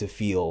is going to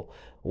feel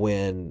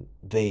when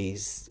they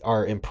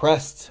are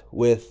impressed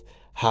with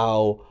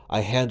how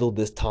I handled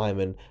this time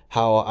and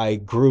how I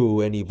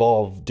grew and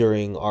evolved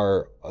during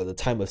our the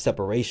time of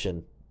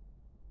separation.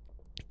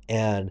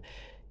 And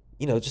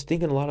just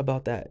thinking a lot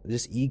about that,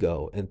 just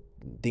ego, and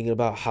thinking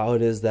about how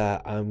it is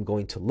that I'm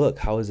going to look,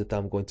 how is it that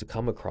I'm going to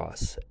come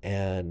across.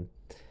 And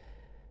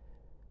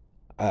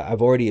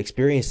I've already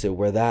experienced it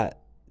where that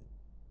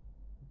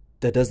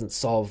doesn't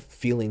solve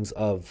feelings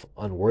of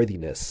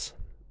unworthiness.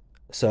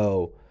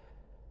 So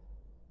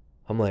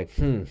I'm like,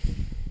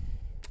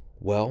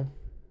 well,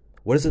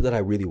 what is it that I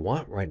really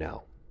want right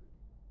now?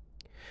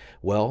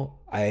 Well,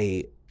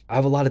 I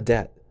have a lot of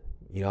debt.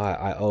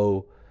 I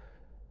owe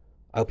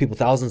people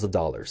thousands of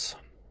dollars.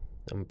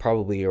 I'm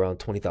probably around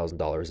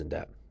 $20,000 in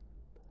debt.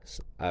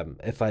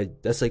 If I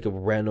That's like a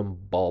random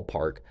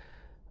ballpark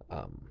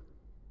um,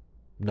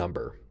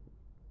 number,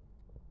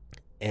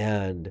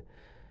 and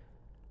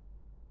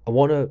I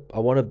want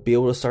to be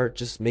able to start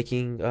just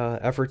making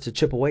effort to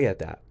chip away at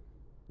that.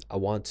 I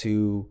want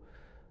to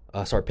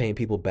start paying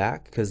people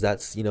back because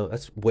that's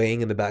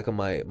weighing in the back of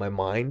my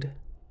mind,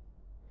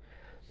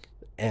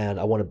 and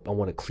I want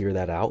to clear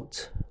that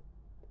out.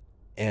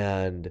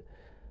 And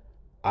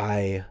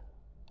I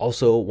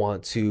also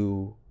want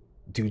to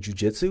do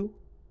jujitsu,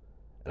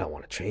 and I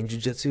want to train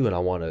jujitsu, and I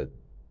want to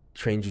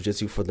train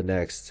jujitsu for the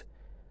next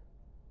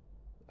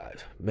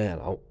man.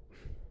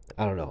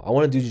 I don't know. I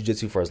want to do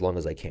jujitsu for as long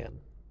as I can,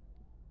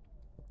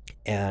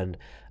 and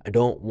I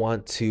don't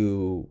want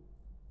to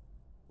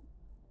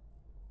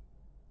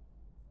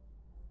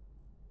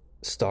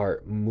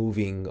start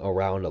moving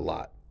around a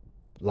lot.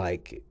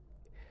 Like,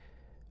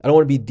 I don't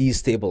want to be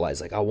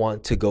destabilized. Like, I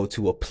want to go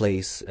to a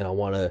place and I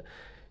want to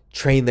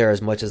train there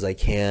as much as I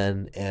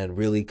can and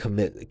really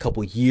commit a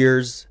couple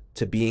years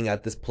to being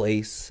at this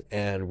place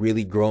and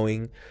really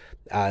growing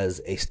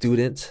as a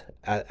student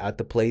at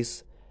the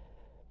place.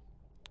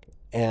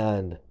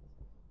 And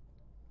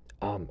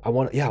I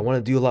want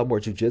to do a lot more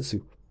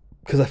jujitsu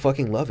because I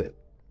fucking love it.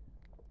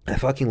 I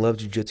fucking love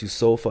jujitsu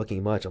so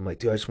fucking much. I'm like,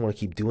 dude, I just want to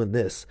keep doing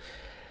this.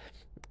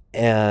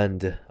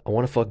 And I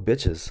want to fuck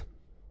bitches.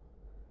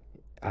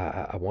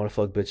 I want to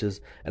fuck bitches,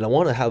 and I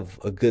want to have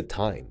a good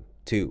time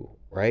too,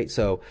 right?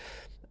 So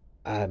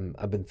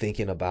I've been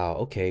thinking about,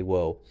 okay,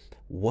 well,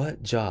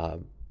 what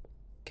job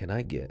can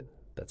I get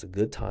that's a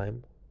good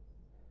time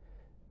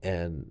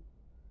and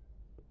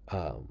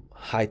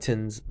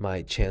heightens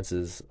my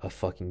chances of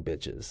fucking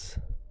bitches?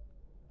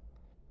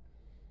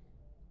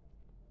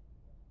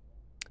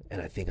 And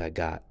I think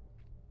I'm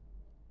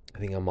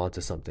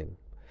onto something.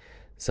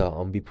 So I'm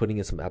gonna be putting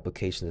in some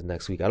applications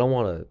next week. I don't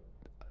want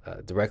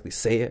to directly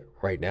say it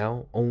right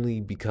now, only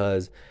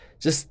because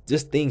just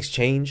things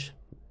change,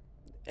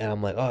 and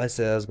I'm like, oh, I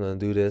said I was gonna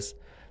do this,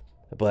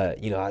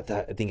 but I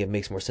think it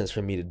makes more sense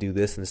for me to do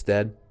this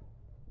instead.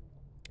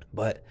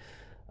 But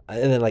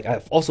and then, like, I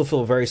also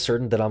feel very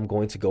certain that I'm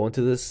going to go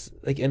into this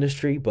like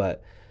industry,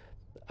 but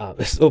by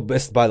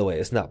the way,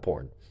 it's not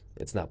porn.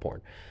 It's not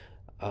porn.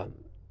 Um,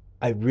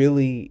 I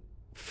really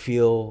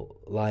feel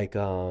like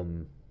I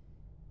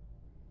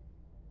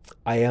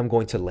am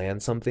going to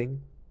land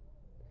something,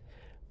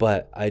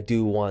 but I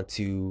do want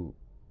to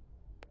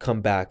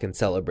come back and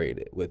celebrate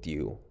it with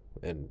you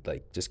and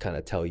like just kind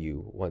of tell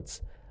you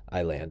once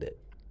I land it.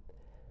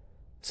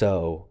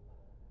 So,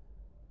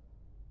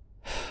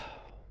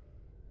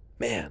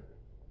 man,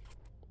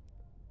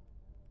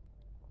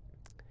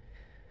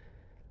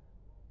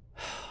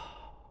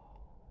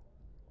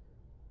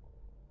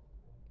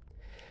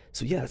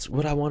 so yeah, that's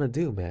what I want to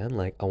do, man.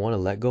 Like, I want to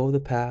let go of the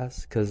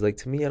past because, like,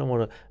 to me, I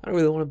don't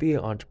really want to be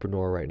an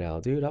entrepreneur right now,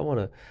 dude. I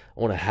want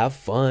to have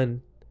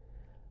fun,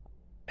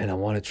 and I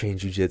want to train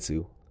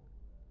jujitsu.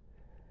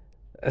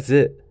 That's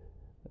it.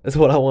 That's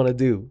what I want to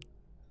do.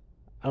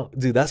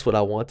 Dude, that's what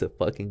I want to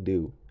fucking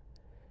do.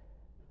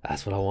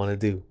 That's what I want to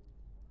do.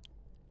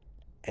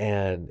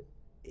 And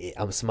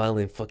I'm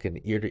smiling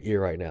fucking ear to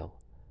ear right now.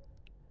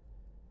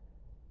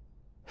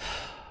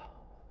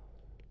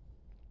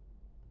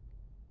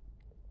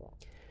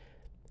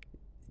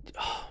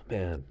 Oh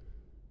man,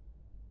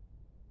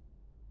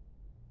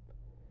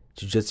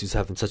 jujitsu's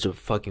having such a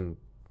fucking,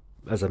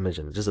 as I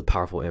mentioned, just a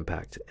powerful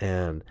impact.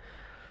 And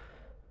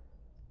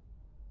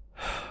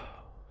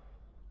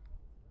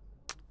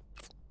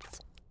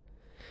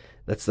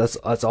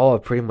that's all I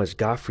pretty much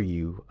got for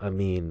you. I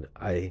mean,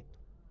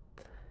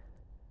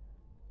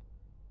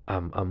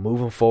 I'm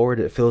moving forward.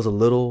 It feels a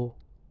little,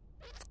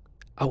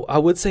 I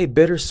would say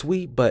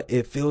bittersweet, but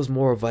it feels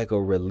more of like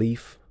a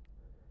relief,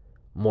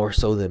 more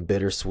so than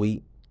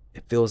bittersweet.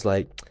 It feels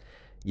like,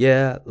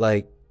 yeah,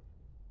 like,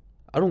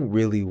 I don't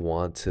really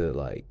want to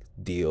like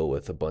deal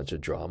with a bunch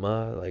of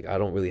drama. Like, I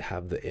don't really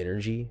have the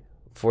energy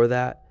for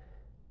that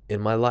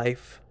in my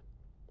life.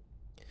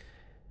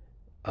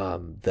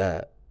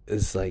 that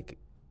is like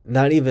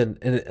not even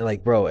and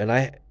like bro, and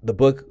I the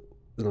book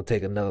is gonna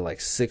take another like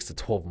 6 to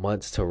 12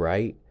 months to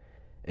write,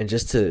 and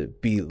just to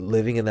be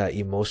living in that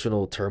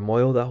emotional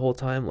turmoil that whole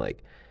time,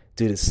 like,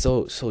 dude, it's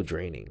so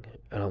draining.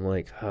 And I'm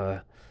like,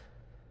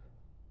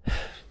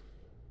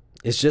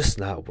 it's just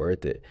not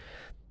worth it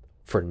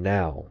for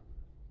now,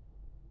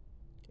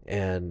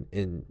 and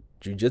in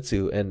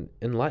jujitsu and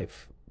in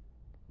life.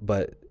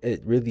 But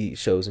it really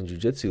shows in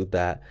jujitsu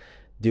that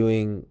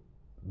doing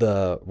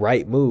the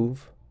right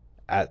move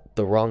at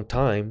the wrong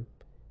time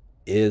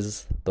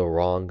is the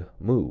wrong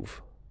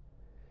move.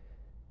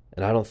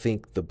 And I don't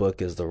think the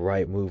book is the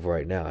right move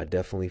right now. I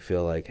definitely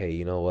feel like, hey,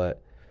 you know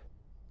what?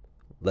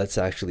 Let's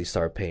actually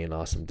start paying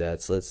off some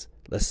debts. Let's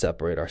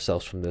separate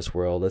ourselves from this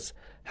world. Let's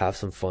have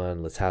some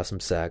fun. Let's have some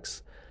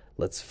sex.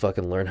 Let's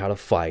fucking learn how to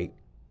fight,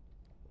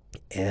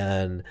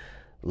 and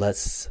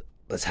let's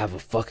let's have a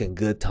fucking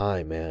good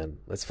time, man.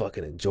 Let's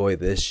fucking enjoy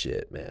this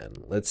shit, man.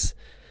 Let's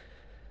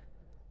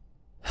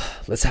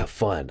have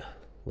fun.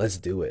 Let's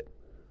do it.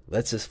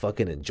 Let's just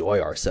fucking enjoy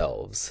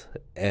ourselves.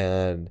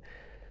 And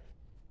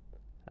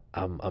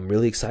I'm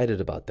really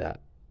excited about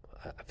that.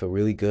 I feel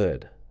really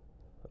good.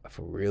 I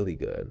feel really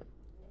good.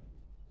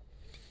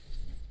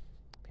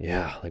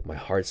 Yeah, like my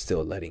heart's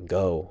still letting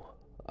go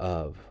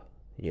of,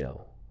 you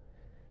know,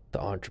 the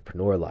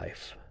entrepreneur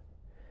life.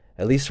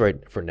 At least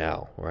right for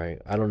now, right?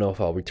 I don't know if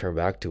I'll return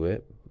back to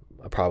it.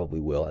 I probably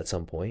will at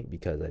some point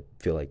because I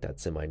feel like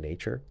that's in my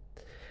nature.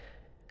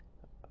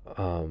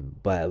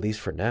 But at least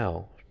for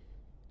now,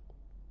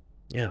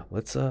 yeah,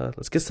 let's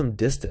get some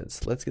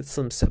distance. Let's get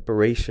some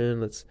separation.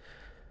 Let's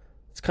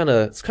kind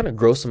of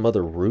grow some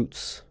other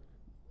roots.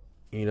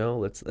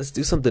 Let's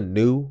do something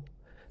new.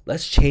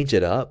 Let's change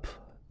it up.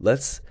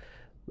 Let's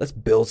let's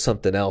build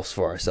something else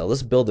for ourselves.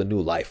 Let's build a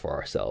new life for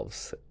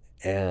ourselves.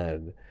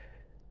 And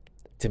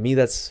to me,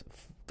 that's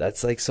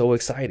like so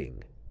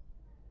exciting.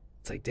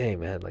 It's like,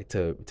 dang, man, like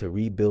to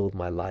rebuild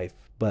my life,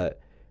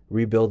 but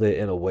rebuild it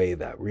in a way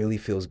that really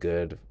feels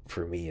good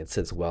for me and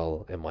sits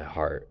well in my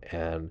heart.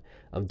 And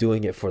I'm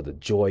doing it for the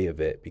joy of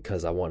it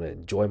because I want to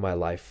enjoy my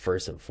life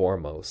first and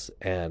foremost.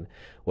 And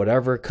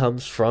whatever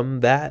comes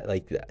from that,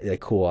 like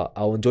cool,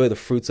 I'll enjoy the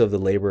fruits of the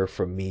labor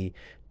from me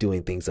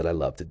doing things that I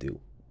love to do.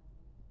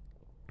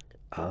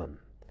 Um,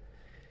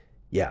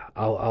 yeah,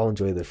 I'll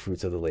enjoy the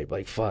fruits of the labor.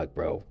 Like fuck,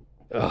 bro.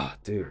 Ugh,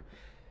 dude.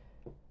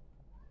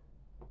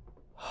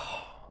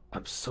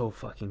 I'm so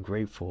fucking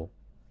grateful.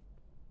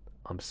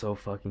 I'm so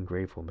fucking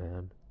grateful,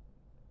 man.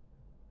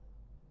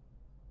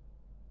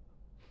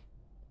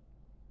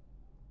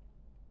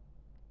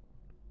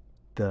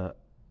 The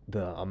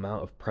the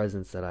amount of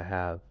presence that I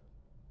have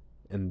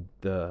and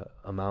the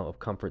amount of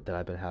comfort that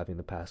I've been having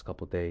the past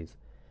couple days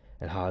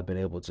and how I've been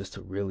able just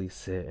to really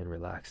sit and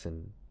relax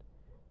in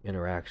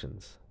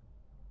interactions.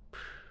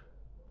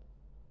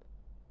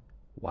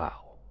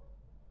 Wow.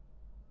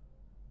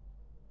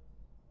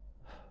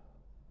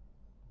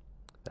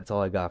 That's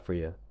all I got for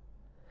you.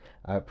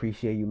 I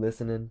appreciate you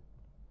listening,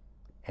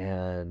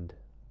 and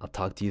I'll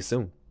talk to you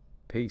soon.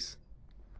 Peace.